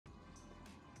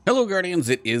Hello Guardians,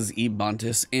 it is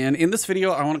Ebontis, and in this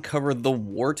video I want to cover the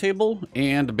war table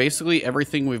and basically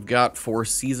everything we've got for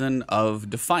Season of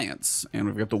Defiance. And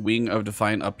we've got the Wing of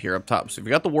Defiant up here up top. So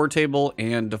we've got the war table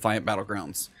and Defiant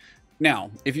Battlegrounds. Now,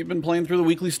 if you've been playing through the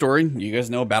weekly story, you guys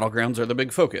know Battlegrounds are the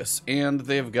big focus, and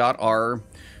they've got our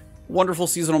wonderful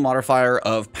seasonal modifier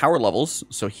of power levels.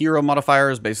 So hero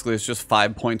modifiers, basically it's just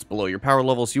 5 points below your power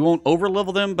level, so you won't over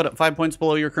level them, but at 5 points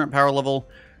below your current power level,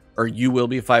 or you will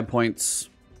be 5 points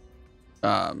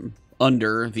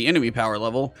under the enemy power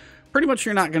level, pretty much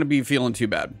you're not going to be feeling too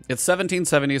bad. It's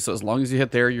 1770, so as long as you hit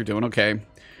there, you're doing okay.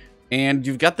 And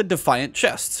you've got the Defiant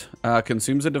chest.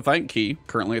 Consumes a Defiant key.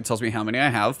 Currently, it tells me how many I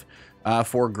have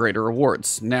for greater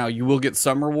rewards. Now, you will get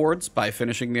some rewards by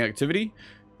finishing the activity.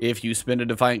 If you spend a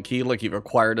Defiant key, like you've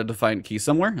acquired a Defiant key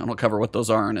somewhere, and I'll cover what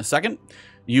those are in a second,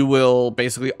 you will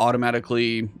basically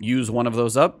automatically use one of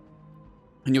those up,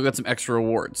 and you'll get some extra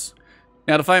rewards.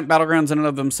 Now, Defiant Battlegrounds in and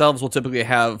of themselves will typically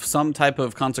have some type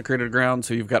of consecrated ground,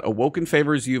 so you've got awoken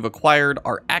favors you've acquired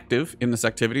are active in this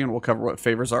activity, and we'll cover what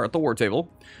favors are at the war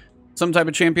table. Some type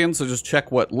of champion, so just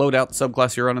check what loadout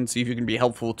subclass you're on and see if you can be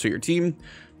helpful to your team.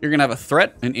 You're going to have a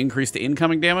threat, an increase to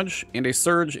incoming damage, and a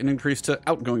surge, an increase to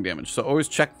outgoing damage. So always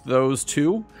check those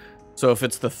two. So if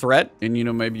it's the threat, and you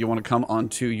know maybe you want to come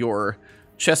onto your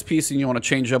chest piece and you want to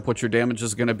change up what your damage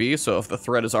is going to be, so if the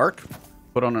threat is arc,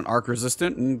 put on an arc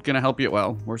resistant and gonna help you.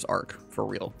 Well, where's arc for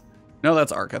real? No,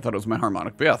 that's arc. I thought it was my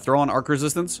harmonic. But yeah, throw on arc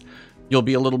resistance. You'll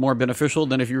be a little more beneficial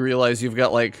than if you realize you've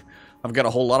got like, I've got a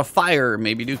whole lot of fire,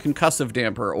 maybe do concussive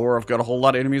damper, or I've got a whole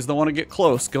lot of enemies that want to get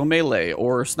close, go melee,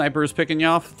 or snipers picking you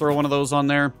off, throw one of those on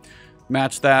there,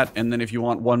 match that, and then if you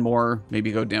want one more,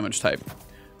 maybe go damage type.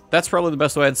 That's probably the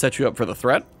best way I'd set you up for the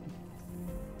threat.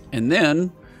 And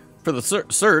then for the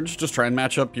surge, just try and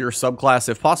match up your subclass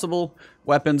if possible,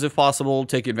 weapons if possible,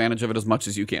 take advantage of it as much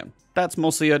as you can. That's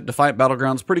mostly it. Defiant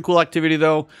Battlegrounds, pretty cool activity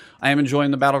though. I am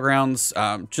enjoying the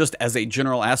Battlegrounds just as a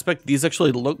general aspect. These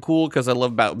actually look cool because I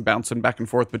love bouncing back and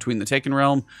forth between the Taken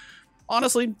Realm.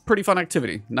 Honestly, pretty fun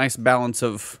activity. Nice balance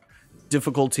of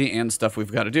difficulty and stuff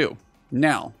we've got to do.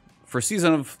 Now, for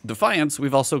Season of Defiance,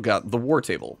 we've also got the war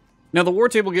table. Now, the war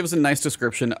table gives a nice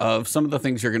description of some of the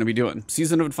things you're going to be doing.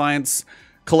 Season of Defiance,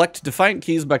 collect Defiant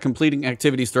keys by completing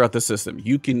activities throughout the system.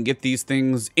 You can get these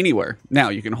things anywhere. Now,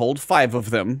 you can hold 5 of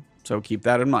them, so keep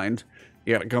that in mind.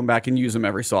 You gotta come back and use them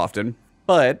every so often.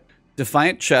 But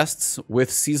Defiant chests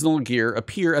with seasonal gear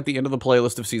appear at the end of the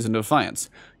playlist of Season of Defiance.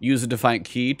 Use a Defiant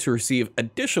key to receive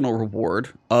additional reward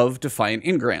of Defiant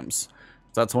Engrams.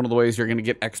 So that's one of the ways you're going to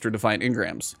get extra Defiant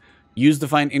Engrams. Use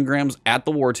Defiant Engrams at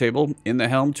the war table in the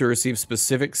helm to receive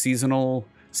specific Season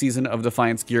of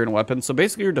Defiance gear and weapons. So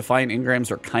basically your Defiant Engrams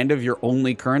are kind of your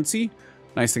only currency.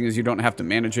 Nice thing is you don't have to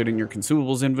manage it in your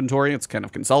consumables inventory. It's kind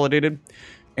of consolidated.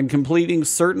 And completing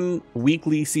certain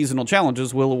weekly seasonal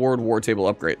challenges will award war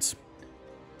table upgrades.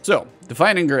 So,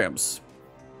 Defiant Engrams.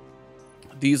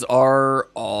 These are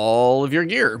all of your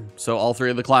gear. So all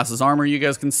 3 of the classes armor you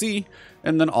guys can see,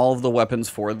 and then all of the weapons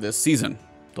for this season.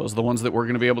 Those are the ones that we're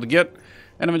going to be able to get,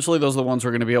 and eventually those are the ones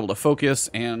we're going to be able to focus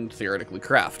and theoretically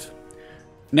craft.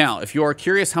 Now, if you are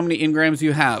curious how many engrams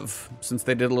you have, since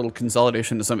they did a little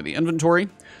consolidation to some of the inventory,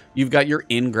 you've got your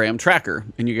engram tracker.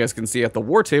 And you guys can see at the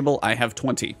war table, I have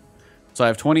 20. So I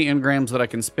have 20 engrams that I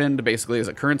can spend basically as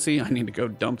a currency. I need to go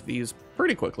dump these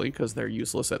pretty quickly because they're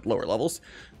useless at lower levels.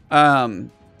 The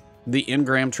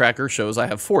engram tracker shows I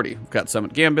have 40. I've got some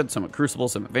at Gambit, some at Crucible,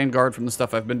 some at Vanguard from the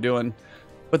stuff I've been doing.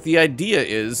 But the idea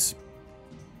is,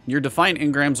 your Defiant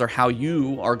Engrams are how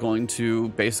you are going to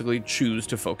basically choose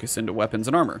to focus into weapons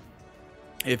and armor.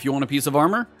 If you want a piece of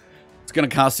armor, it's going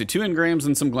to cost you 2 engrams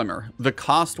and some glimmer. The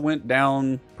cost went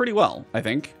down pretty well, I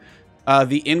think.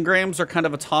 The engrams are kind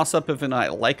of a toss-up if I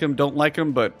like them, don't like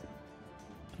them, but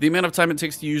the amount of time it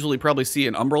takes to usually probably see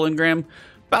an Umbral engram,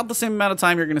 about the same amount of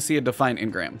time you're going to see a Defiant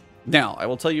Engram. Now, I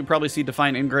will tell you probably see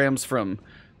Defiant Engrams from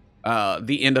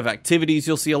the end of activities.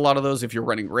 You'll see a lot of those if you're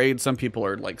running raids. Some people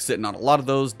are like sitting on a lot of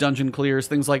those dungeon clears,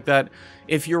 things like that.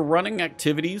 If you're running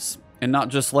activities and not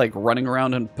just like running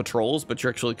around in patrols, but you're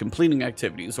actually completing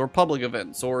activities or public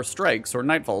events or strikes or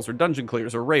nightfalls or dungeon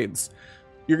clears or raids,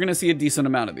 you're going to see a decent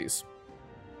amount of these.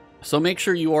 So make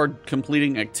sure you are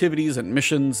completing activities and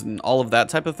missions and all of that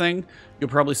type of thing. You'll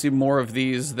probably see more of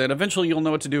these that eventually you'll know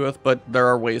what to do with, but there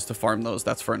are ways to farm those.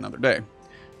 That's for another day.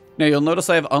 Now, you'll notice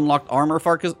I have unlocked armor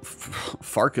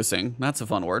focusing. That's a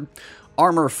fun word.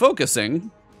 Armor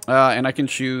focusing, and I can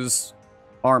choose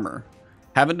armor.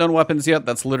 Haven't done weapons yet.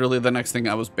 That's literally the next thing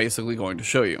I was basically going to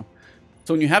show you.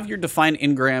 So when you have your Defiant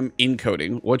Engram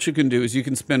encoding, what you can do is you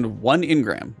can spend 1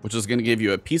 engram, which is going to give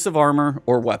you a piece of armor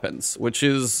or weapons, which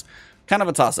is kind of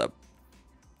a toss-up.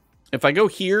 if I go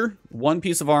here, one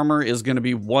piece of armor is going to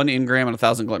be 1 engram and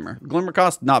 1,000 glimmer. Glimmer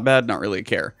cost, not bad, not really a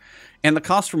care. And the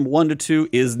cost from 1 to 2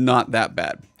 is not that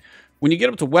bad. When you get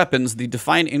up to weapons, the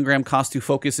Defiant Engram cost to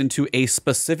focus into a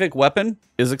specific weapon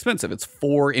is expensive. It's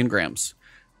 4 engrams.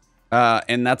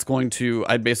 And that's going to,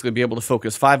 I'd basically be able to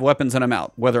focus 5 weapons and I'm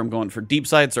out. Whether I'm going for deep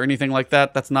sights or anything like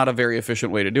that, that's not a very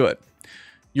efficient way to do it.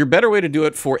 Your better way to do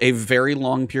it for a very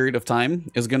long period of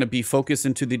time is going to be focus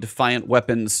into the Defiant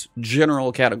Weapons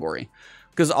general category.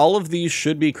 Because all of these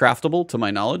should be craftable, to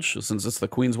my knowledge, since it's the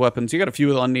Queen's weapons. You got a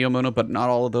few on Neomuna, but not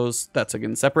all of those. That's,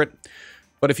 again, separate.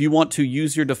 But if you want to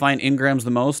use your Defiant Engrams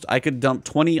the most, I could dump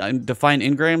 20 Defiant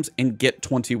Engrams and get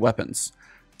 20 weapons.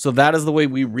 So that is the way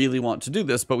we really want to do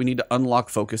this, but we need to unlock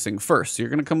focusing first. So you're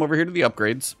going to come over here to the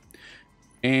upgrades,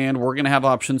 and we're going to have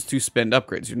options to spend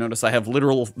upgrades. You notice I have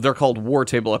literal, they're called war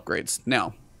table upgrades.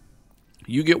 Now,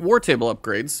 you get war table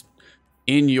upgrades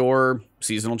in your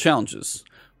seasonal challenges.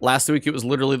 Last week, it was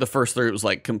literally the first 3. It was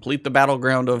like, complete the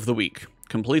battleground of the week,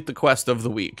 complete the quest of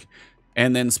the week,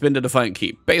 and then spend a Defiant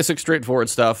Keep. Basic, straightforward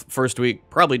stuff. First week,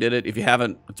 probably did it. If you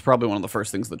haven't, it's probably one of the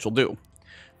first things that you'll do.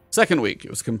 Second week, it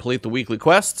was complete the weekly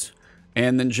quests,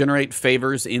 and then generate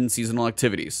favors in seasonal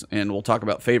activities. And we'll talk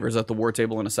about favors at the war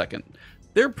table in a second.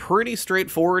 They're pretty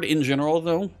straightforward in general,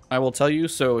 though, I will tell you.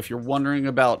 So if you're wondering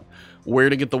about where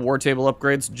to get the war table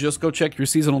upgrades, just go check your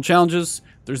seasonal challenges.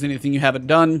 If there's anything you haven't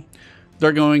done,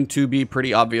 they're going to be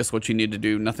pretty obvious what you need to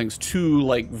do. Nothing's too,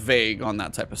 like, vague on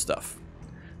that type of stuff.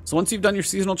 So once you've done your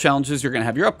seasonal challenges, you're going to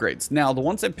have your upgrades. Now, the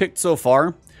ones I picked so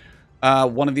far,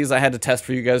 one of these I had to test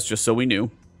for you guys just so we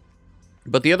knew.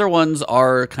 But the other ones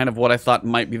are kind of what I thought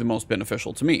might be the most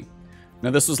beneficial to me. Now,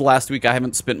 this was last week. I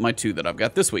haven't spent my 2 that I've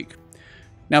got this week.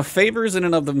 Now, favors in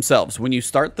and of themselves, when you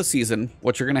start the season,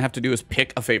 what you're going to have to do is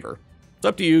pick a favor. It's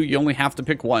up to you. You only have to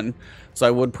pick one. So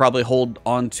I would probably hold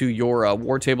on to your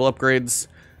war table upgrades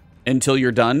until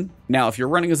you're done. Now, if you're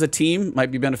running as a team, it might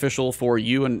be beneficial for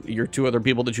you and your 2 other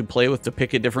people that you play with to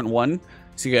pick a different one.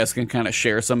 So you guys can kind of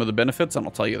share some of the benefits. And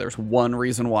I'll tell you there's one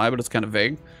reason why, but it's kind of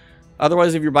vague.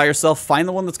 Otherwise, if you're by yourself, find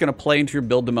the one that's going to play into your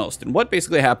build the most. And what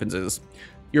basically happens is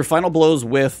your final blows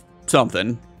with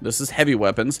something, this is heavy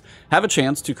weapons, have a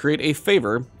chance to create a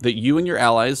favor that you and your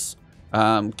allies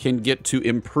can get to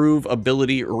improve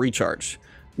ability recharge.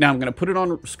 Now, I'm going to put it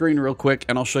on screen real quick,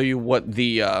 and I'll show you what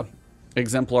the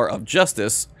exemplar of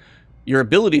Justice, your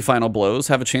ability final blows,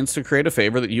 have a chance to create a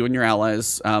favor that you and your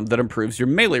allies that improves your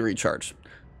melee recharge.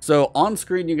 So on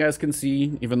screen, you guys can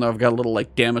see, even though I've got a little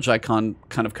like damage icon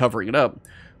kind of covering it up,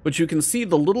 but you can see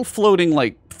the little floating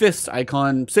like fist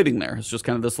icon sitting there. It's just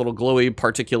kind of this little glowy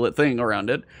particulate thing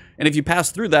around it. And if you pass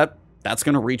through that, that's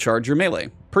going to recharge your melee.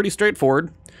 Pretty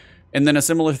straightforward. And then a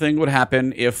similar thing would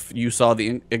happen if you saw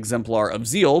the exemplar of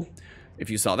Zeal. If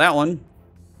you saw that one,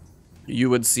 you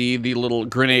would see the little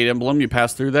grenade emblem. You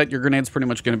pass through that, your grenade's pretty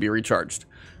much going to be recharged.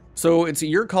 So it's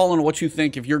your call on what you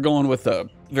think. If you're going with a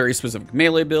very specific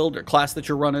melee build or class that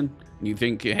you're running, and you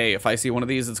think, hey, if I see one of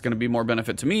these, it's going to be more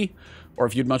benefit to me, or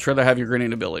if you'd much rather have your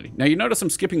grenade ability. Now, you notice I'm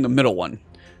skipping the middle one.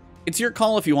 It's your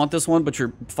call if you want this one, but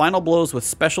your final blows with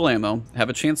special ammo have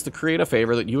a chance to create a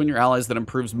favor that you and your allies that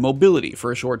improves mobility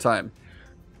for a short time.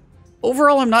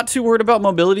 Overall, I'm not too worried about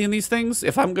mobility in these things.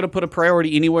 If I'm going to put a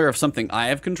priority anywhere of something I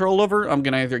have control over, I'm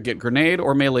going to either get grenade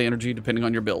or melee energy, depending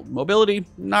on your build. Mobility,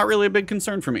 not really a big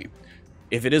concern for me.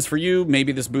 If it is for you,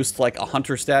 maybe this boosts like a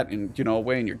hunter stat and, you know, a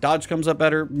way and your dodge comes up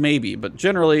better, maybe. But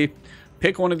generally,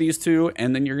 pick one of these 2,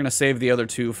 and then you're going to save the other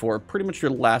 2 for pretty much your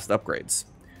last upgrades.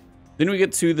 Then we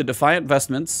get to the Defiant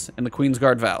Vestments and the Queen's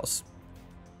Guard Vows.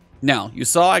 Now, you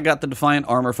saw I got the Defiant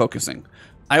Armor focusing.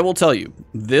 I will tell you,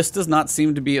 this does not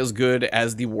seem to be as good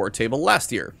as the war table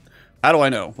last year. How do I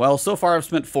know? Well, so far I've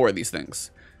spent 4 of these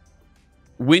things.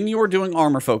 When you're doing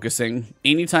armor focusing,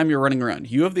 anytime you're running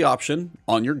around, you have the option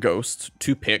on your ghost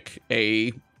to pick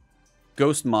a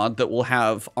ghost mod that will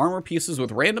have armor pieces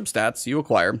with random stats you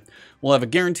acquire, will have a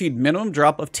guaranteed minimum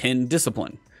drop of 10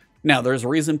 discipline. Now, there's a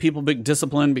reason people pick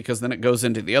discipline, because then it goes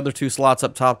into the other 2 slots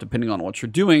up top, depending on what you're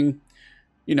doing.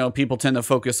 You know, people tend to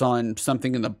focus on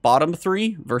something in the bottom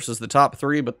 3 versus the top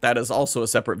 3, but that is also a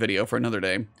separate video for another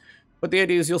day. But the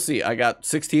idea is, you'll see, I got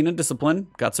 16 in discipline,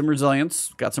 got some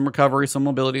resilience, got some recovery, some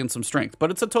mobility, and some strength,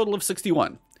 but it's a total of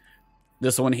 61.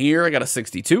 This one here, I got a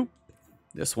 62.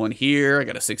 This one here, I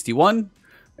got a 61.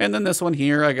 And then this one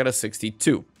here, I got a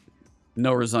 62.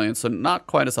 No resilience, so not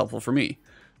quite as helpful for me.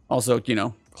 Also, you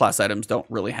know, class items don't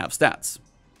really have stats.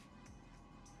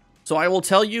 So I will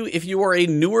tell you, if you are a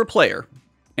newer player,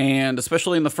 and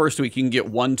especially in the first week, you can get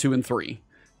 1, 2, and 3.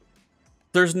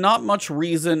 There's not much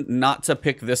reason not to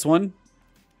pick this one.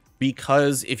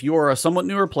 because if you're a somewhat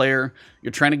newer player, you're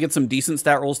trying to get some decent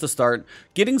stat rolls to start,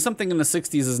 getting something in the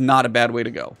 60s is not a bad way to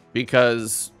go.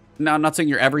 Because, now I'm not saying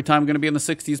you're every time going to be in the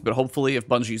 60s, but hopefully if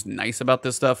Bungie's nice about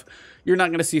this stuff, you're not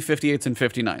going to see 58s and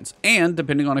 59s. And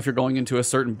depending on if you're going into a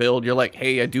certain build, you're like,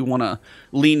 hey, I do want to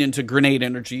lean into grenade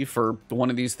energy for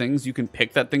one of these things. You can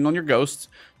pick that thing on your ghosts,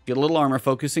 get a little armor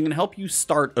focusing, and help you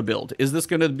start a build. Is this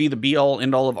going to be the be-all,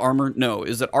 end-all of armor? No.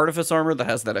 Is it Artifice armor that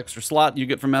has that extra slot you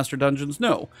get from Master Dungeons?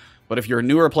 No. But if you're a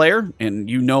newer player, and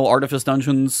you know Artifice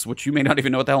Dungeons, which you may not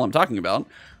even know what the hell I'm talking about,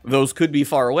 those could be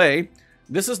far away,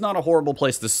 this is not a horrible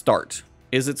place to start.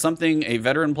 Is it something a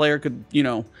veteran player could, you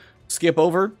know, skip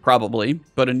over? Probably.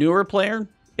 But a newer player,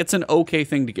 it's an okay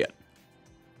thing to get.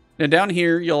 Now down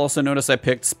here, you'll also notice I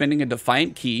picked spending a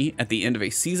Defiant key at the end of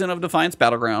a Season of Defiance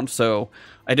Battleground. So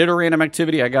I did a random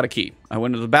activity, I got a key. I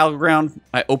went to the Battleground,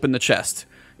 I opened the chest.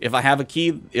 If I have a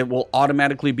key, it will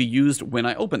automatically be used when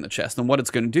I open the chest. And what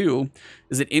it's going to do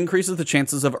is it increases the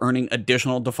chances of earning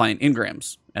additional Defiant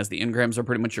Engrams, as the Engrams are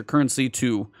pretty much your currency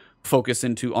to focus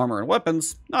into armor and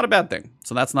weapons. Not a bad thing.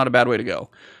 So that's not a bad way to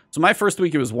go. So my first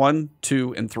week, it was 1,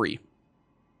 2, and 3.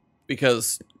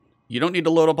 Because you don't need to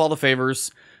load up all the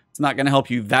favors. It's not going to help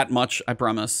you that much, I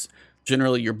promise.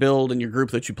 Generally, your build and your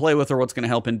group that you play with are what's going to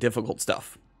help in difficult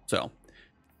stuff. So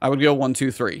I would go 1,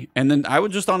 2, 3. And then I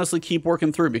would just honestly keep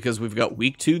working through, because we've got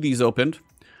week 2, these opened.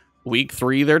 Week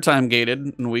 3, they're time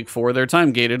gated. And week 4, they're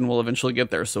time gated, and we'll eventually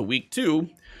get there. So week 2,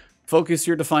 focus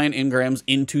your Defiant Engrams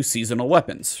into seasonal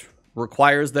weapons.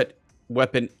 Requires that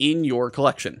weapon in your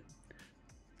collection.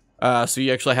 So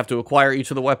you actually have to acquire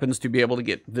each of the weapons to be able to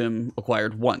get them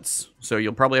acquired once. So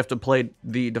you'll probably have to play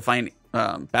the Defiant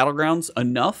Battlegrounds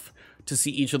enough to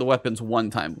see each of the weapons one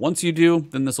time. Once you do,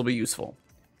 then this will be useful.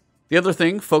 The other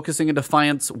thing, focusing a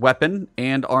Defiance weapon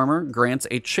and armor grants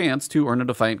a chance to earn a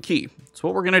Defiant key. So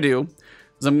what we're going to do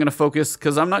is I'm going to focus,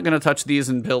 because I'm not going to touch these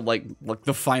and build like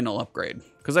the final upgrade,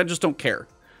 because I just don't care.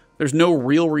 There's no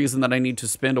real reason that I need to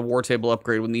spend a war table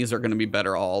upgrade when these are going to be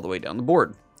better all the way down the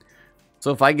board.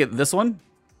 So if I get this one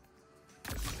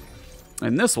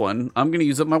and this one, I'm going to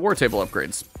use up my war table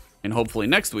upgrades. And hopefully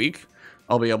next week,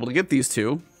 I'll be able to get these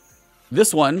two.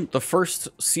 This one, the first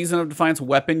Season of Defiance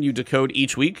weapon you decode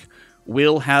each week,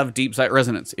 will have Deep Sight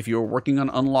Resonance. If you're working on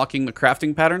unlocking the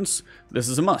crafting patterns, this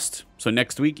is a must. So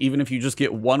next week, even if you just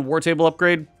get one war table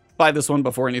upgrade, buy this one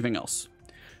before anything else.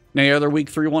 Now, the other week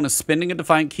 3 one is spending a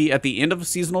Defiant key at the end of a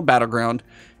seasonal battleground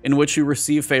in which you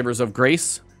receive favors of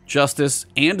Grace, Justice,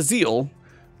 and Zeal,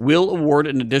 will award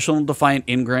an additional Defiant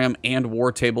Engram and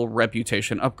War Table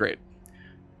Reputation upgrade.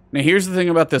 Now, here's the thing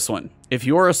about this one. If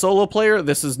you're a solo player,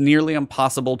 this is nearly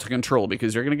impossible to control,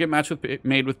 because you're going to get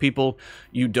made with people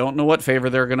you don't know what favor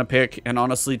they're going to pick, and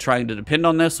honestly, trying to depend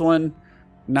on this one,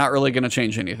 not really going to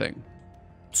change anything.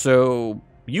 So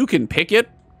you can pick it,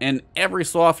 and every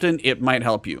so often, it might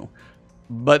help you.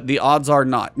 But the odds are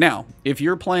not. Now, if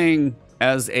you're playing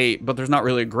as but there's not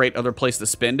really a great other place to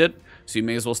spend it, so you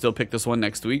may as well still pick this one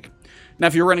next week. Now,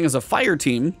 if you're running as a fire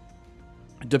team,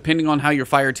 depending on how your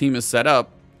fire team is set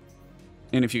up,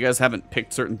 and if you guys haven't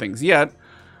picked certain things yet,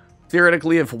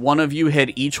 theoretically, if one of you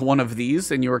had each one of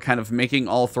these and you were kind of making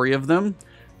all 3 of them,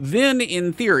 then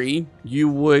in theory, you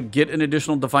would get an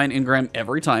additional Defiant Engram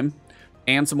every time,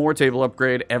 and some more table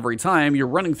upgrade every time you're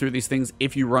running through these things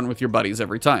if you run with your buddies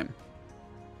every time.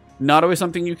 Not always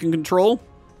something you can control,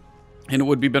 and it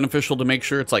would be beneficial to make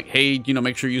sure it's like, hey, you know,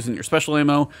 make sure you're using your special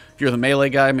ammo. If you're the melee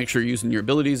guy, make sure you're using your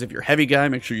abilities. If you're a heavy guy,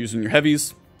 make sure you're using your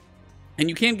heavies. And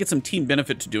you can get some team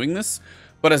benefit to doing this,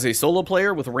 but as a solo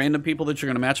player with random people that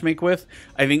you're going to matchmake with,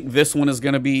 I think this one is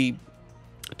going to be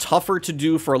tougher to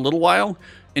do for a little while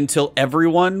until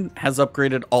everyone has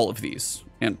upgraded all of these.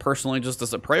 And personally, just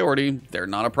as a priority, they're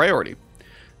not a priority.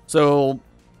 So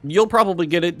you'll probably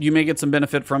get it. You may get some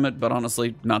benefit from it, but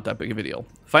honestly, not that big of a deal.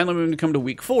 Finally, when we come to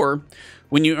week 4,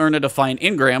 when you earn a Defiant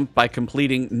Engram by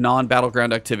completing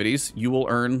non-battleground activities, you will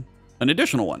earn an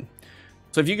additional one.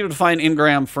 So if you get a Defiant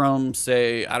Engram from,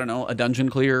 say, I don't know, a dungeon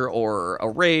clear or a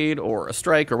raid or a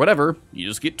strike or whatever, you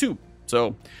just get 2.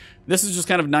 So this is just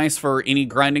kind of nice for any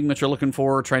grinding that you're looking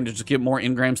for, trying to just get more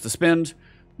engrams to spend.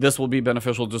 This will be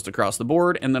beneficial just across the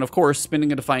board. And then, of course,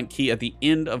 spending a Defiant key at the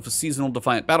end of a seasonal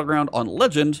Defiant Battleground on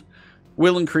Legend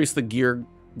will increase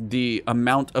the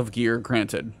amount of gear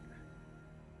granted.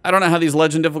 I don't know how these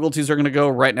Legend difficulties are going to go.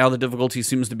 Right now, the difficulty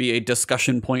seems to be a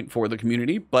discussion point for the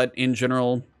community, but in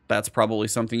general, that's probably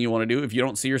something you want to do. If you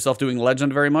don't see yourself doing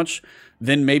Legend very much,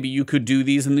 then maybe you could do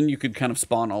these, and then you could kind of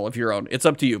spawn all of your own. It's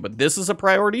up to you, but this is a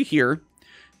priority here,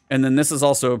 and then this is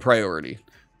also a priority.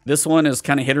 This one is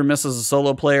kind of hit or miss as a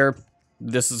solo player.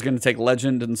 This is going to take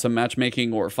Legend and some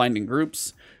matchmaking or finding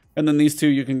groups. And then these two,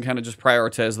 you can kind of just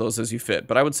prioritize those as you fit.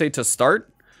 But I would say to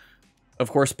start, of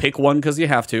course, pick one because you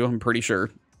have to, I'm pretty sure.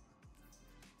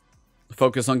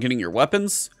 Focus on getting your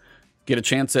weapons, get a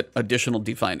chance at additional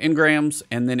Defiant Engrams,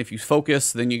 and then if you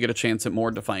focus, then you get a chance at more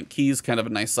Defiant Keys, kind of a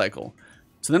nice cycle.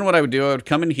 So then what I would do, I would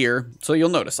come in here. So you'll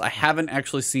notice, I haven't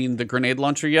actually seen the grenade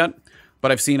launcher yet,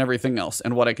 but I've seen everything else.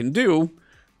 And what I can do,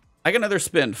 I can either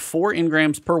spend 4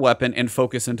 engrams per weapon and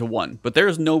focus into one, but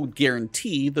there's no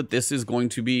guarantee that this is going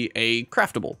to be a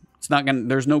craftable. It's not going to,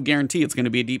 there's no guarantee it's going to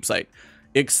be a deep sight,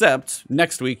 except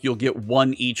next week you'll get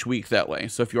 1 each week that way.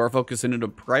 So if you are focusing into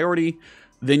priority,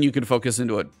 then you can focus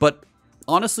into it. But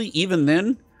honestly, even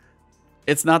then,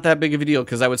 it's not that big of a deal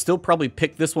because I would still probably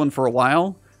pick this one for a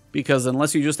while because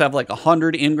unless you just have like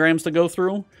 100 engrams to go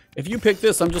through, if you pick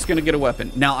this, I'm just going to get a weapon.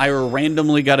 Now, I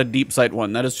randomly got a deep sight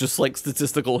one. That is just like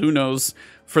statistical, who knows,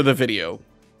 for the video.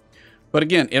 But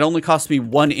again, it only costs me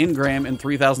 1 engram and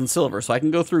 3,000 silver. So I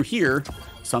can go through here.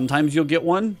 Sometimes you'll get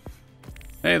one.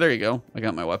 Hey, there you go. I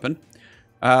got my weapon.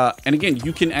 And again,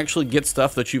 you can actually get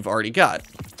stuff that you've already got.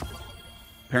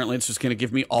 Apparently, it's just going to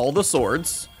give me all the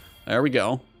swords. There we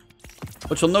go.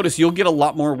 But you'll notice you'll get a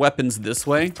lot more weapons this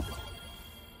way,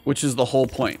 which is the whole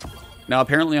point. Now,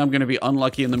 apparently, I'm going to be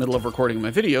unlucky in the middle of recording my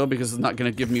video because it's not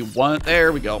going to give me one.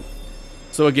 There we go.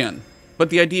 So again, but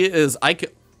the idea is I can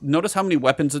notice how many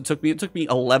weapons it took me. It took me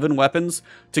 11 weapons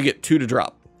to get 2 to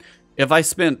drop. If I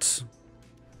spent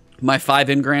my 5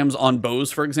 engrams on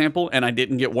bows, for example, and I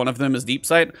didn't get one of them as deep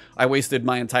sight, I wasted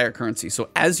my entire currency. So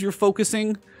as you're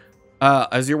focusing,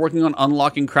 as you're working on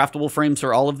unlocking craftable frames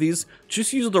for all of these,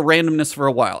 just use the randomness for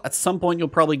a while. At some point, you'll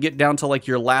probably get down to like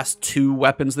your last 2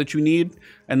 weapons that you need,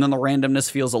 and then the randomness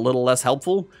feels a little less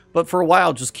helpful. But for a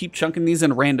while, just keep chunking these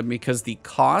in random because the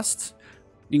cost,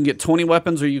 you can get 20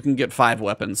 weapons or you can get 5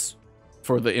 weapons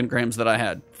for the engrams that I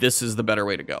had. This is the better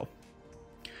way to go.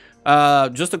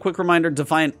 Just a quick reminder,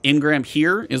 Defiant Engram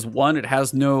here is 1. It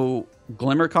has no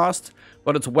glimmer cost,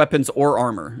 but it's weapons or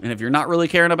armor. And if you're not really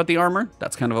caring about the armor,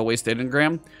 that's kind of a wasted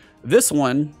engram. This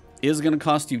one is going to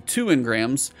cost you 2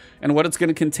 engrams, and what it's going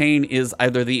to contain is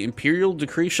either the Imperial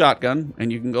Decree shotgun,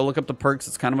 and you can go look up the perks.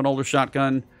 It's kind of an older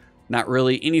shotgun, not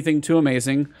really anything too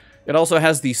amazing. It also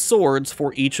has the swords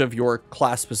for each of your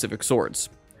class-specific swords,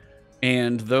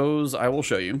 and those I will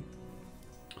show you.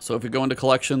 So if we go into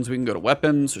collections, we can go to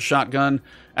weapons, shotgun.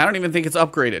 I don't even think it's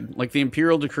upgraded. Like the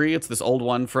Imperial Decree, it's this old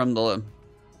one from the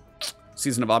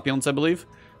Season of Opulence, I believe.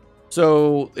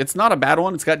 So it's not a bad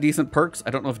one. It's got decent perks. I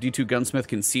don't know if D2 Gunsmith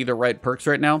can see the right perks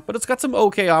right now, but it's got some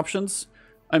okay options.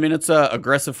 I mean, it's a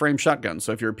aggressive frame shotgun.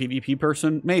 So if you're a PvP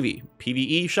person, maybe.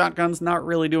 PvE shotgun's not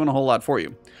really doing a whole lot for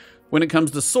you. When it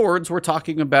comes to swords, we're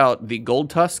talking about the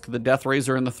Gold Tusk, the Death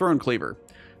Razor, and the Throne Cleaver.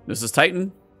 This is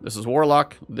Titan. This is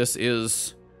Warlock. This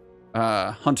is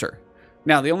Hunter.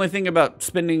 Now, the only thing about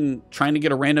trying to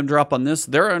get a random drop on this,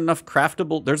 there are enough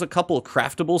craftable, there's a couple of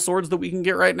craftable swords that we can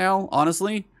get right now,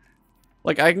 honestly.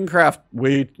 Like, I can craft,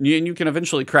 and you can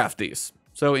eventually craft these.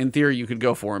 So, in theory, you could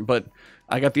go for them, but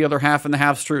I got the other half and the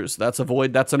half strews. That's a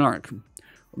void, that's an arc.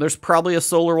 There's probably a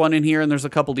solar one in here, and there's a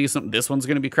couple decent, this one's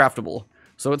going to be craftable.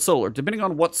 So, it's solar, depending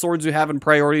on what swords you have in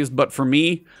priorities, but for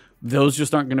me, those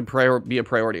just aren't going to be a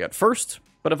priority at first.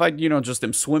 But if I, just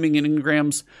am swimming in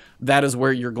engrams, that is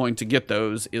where you're going to get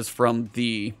those, is from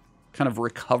the kind of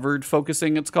recovered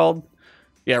focusing, it's called.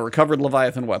 Yeah, recovered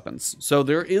Leviathan weapons. So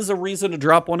there is a reason to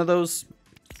drop one of those.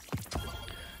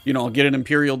 I'll get an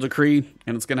Imperial Decree,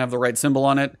 and it's going to have the right symbol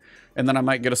on it, and then I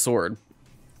might get a sword.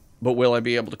 But will I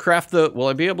be able to craft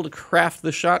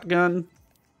the shotgun?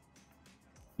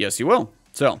 Yes, you will.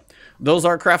 So, those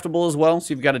are craftable as well,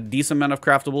 so you've got a decent amount of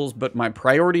craftables, but my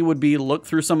priority would be look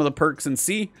through some of the perks and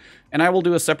see, and I will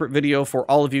do a separate video for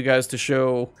all of you guys to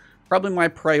show probably my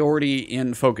priority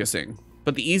in focusing.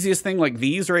 But the easiest thing, like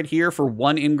these right here for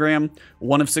 1 engram,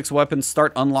 1 of 6 weapons,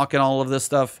 start unlocking all of this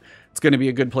stuff. It's going to be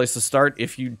a good place to start.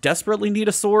 If you desperately need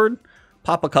a sword,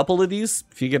 pop a couple of these.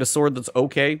 If you get a sword that's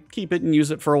okay, keep it and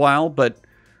use it for a while, but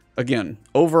again,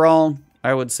 overall,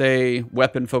 I would say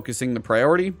weapon focusing the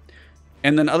priority.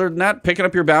 And then other than that, picking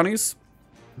up your bounties,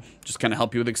 just kind of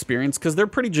help you with experience, because they're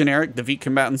pretty generic. Defeat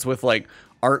combatants with like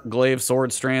Arc, Glaive,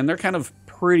 Sword, Strand. They're kind of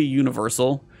pretty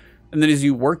universal. And then as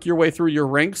you work your way through your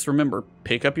ranks, remember,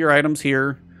 pick up your items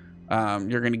here.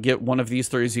 You're going to get one of these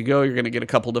 3 as you go. You're going to get a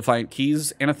couple Defiant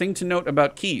keys. And a thing to note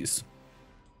about keys.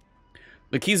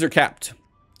 The keys are capped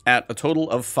at a total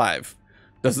of 5.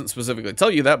 Doesn't specifically tell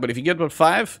you that, but if you get about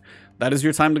 5, that is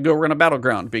your time to go run a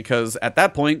battleground, because at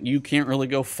that point, you can't really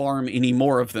go farm any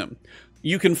more of them.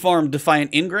 You can farm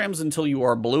Defiant Engrams until you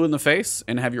are blue in the face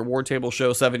and have your war table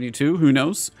show 72, who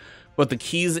knows? But the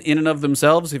keys in and of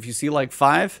themselves, if you see like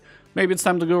 5, maybe it's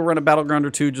time to go run a battleground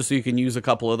or two just so you can use a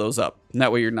couple of those up. And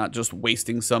that way you're not just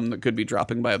wasting some that could be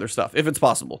dropping by other stuff, if it's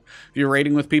possible. If you're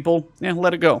raiding with people, yeah,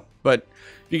 let it go. But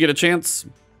if you get a chance,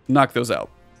 knock those out.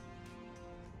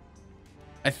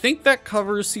 I think that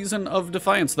covers Season of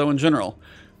Defiance, though, in general.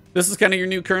 This is kind of your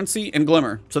new currency and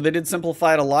Glimmer. So they did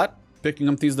simplify it a lot, picking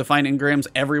up these Defiant Engrams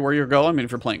everywhere you go. I mean,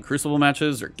 if you're playing Crucible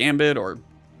matches or Gambit or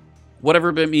whatever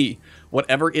it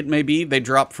may be, they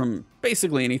drop from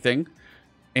basically anything.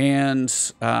 And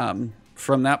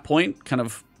from that point, kind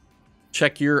of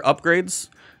check your upgrades,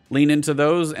 lean into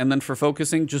those, and then for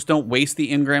focusing, just don't waste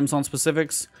the engrams on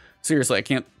specifics. Seriously, I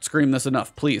can't scream this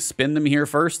enough. Please, spin them here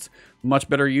first. Much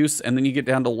better use, and then you get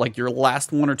down to like your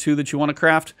last one or two that you want to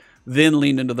craft, then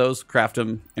lean into those, craft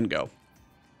them, and go.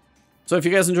 So if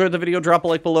you guys enjoyed the video, drop a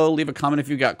like below, leave a comment if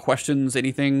you got questions,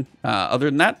 anything. Other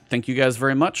than that, thank you guys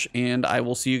very much, and I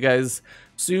will see you guys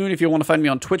soon. If you want to find me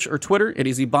on Twitch or Twitter, it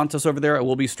is Ebontis over there. I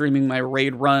will be streaming my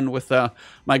raid run with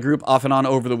my group off and on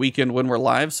over the weekend when we're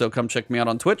live, so come check me out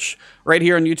on Twitch. Right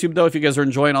here on YouTube, though, if you guys are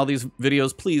enjoying all these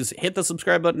videos, please hit the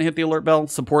subscribe button, hit the alert bell.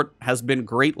 Support has been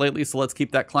great lately, so let's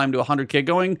keep that climb to 100K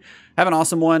going. Have an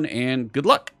awesome one, and good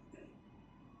luck.